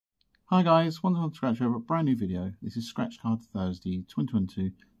Hi guys, welcome to Scratch over a brand new video. This is Scratch Card Thursday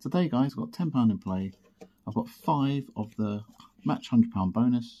 2022. Today guys, I've got £10 in play. I've got 5 of the match £100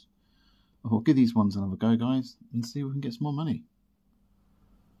 bonus. I thought give these ones another go guys and see if we can get some more money.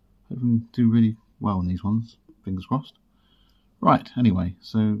 Hope we can do really well on these ones, fingers crossed. Right, anyway,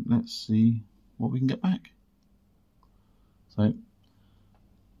 so let's see what we can get back. So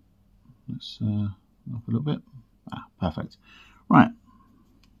let's up a little bit. Perfect. Right.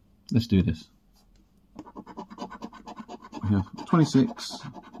 Let's do this. We have 26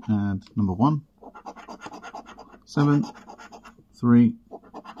 and number 1, 7, 3,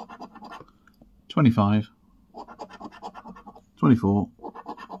 25, 24,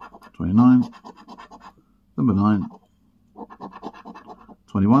 29, number 9,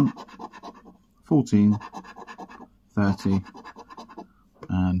 21, 14, 30,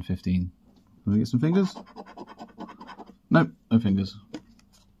 and 15. Can we get some fingers? Nope, no fingers.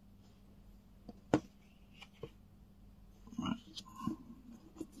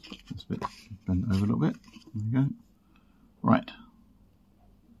 Bend over a little bit. There we go. Right.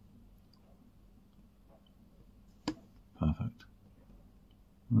 Perfect.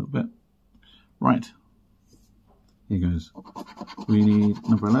 A little bit. Right. Here goes. We need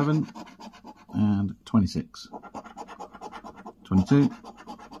number 11 and 26. 22,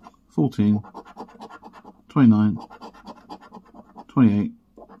 14, 29, 28,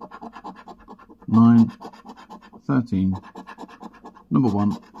 9, 13, number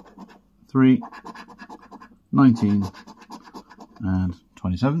 1, 3, 19, and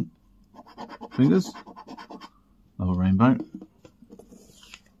 27. Fingers. Little rainbow.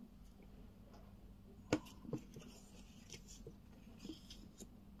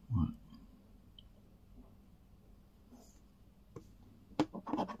 Right.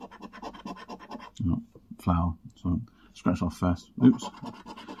 Oh, flower. So scratch off first. Oops.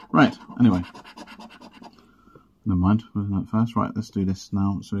 Right. Anyway. Never mind, we'll do that first. Right, let's do this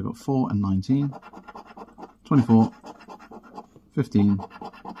now. So we've got 4 and 19, 24, 15,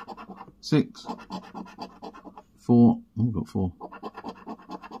 6, 4, oh, we've got 4,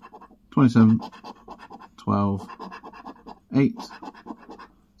 27, 12, 8,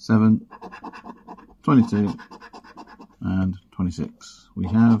 7, 22, and 26. We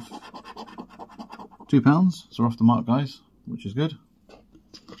have £2, so we're off the mark, guys, which is good.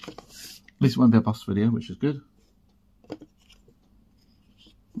 At least it won't be a bust video, which is good.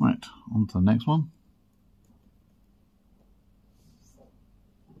 Right, on to the next one.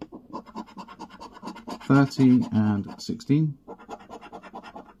 £30 and 16,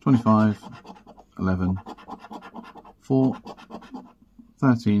 25, 11, 4,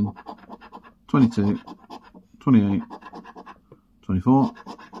 13, 22, 28, 24,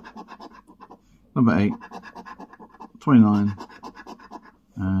 number 8, 29,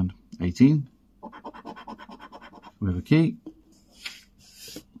 and 18. We have a key.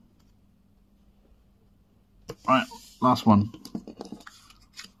 Right, last one.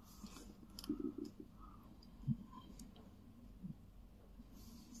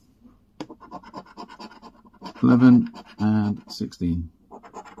 £11 and 16.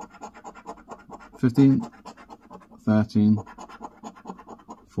 15, 13,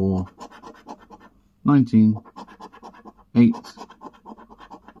 4, 19, 8,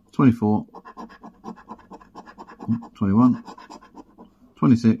 24, 21,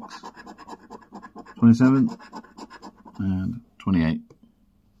 26, 27, and 28.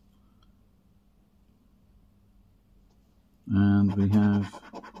 And we have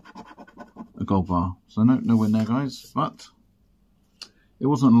a gold bar. So no win there, guys, but it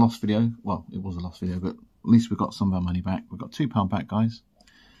wasn't a lost video. Well, it was a lost video, but at least we got some of our money back. We've got £2 back, guys.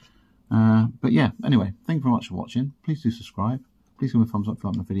 But yeah, anyway, thank you very much for watching. Please do subscribe. Please give me a thumbs up if you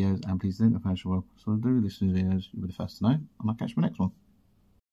like my videos, and please don't know if I should well. So I do listen to videos, you'll be the first to know, and I'll catch you in the next one.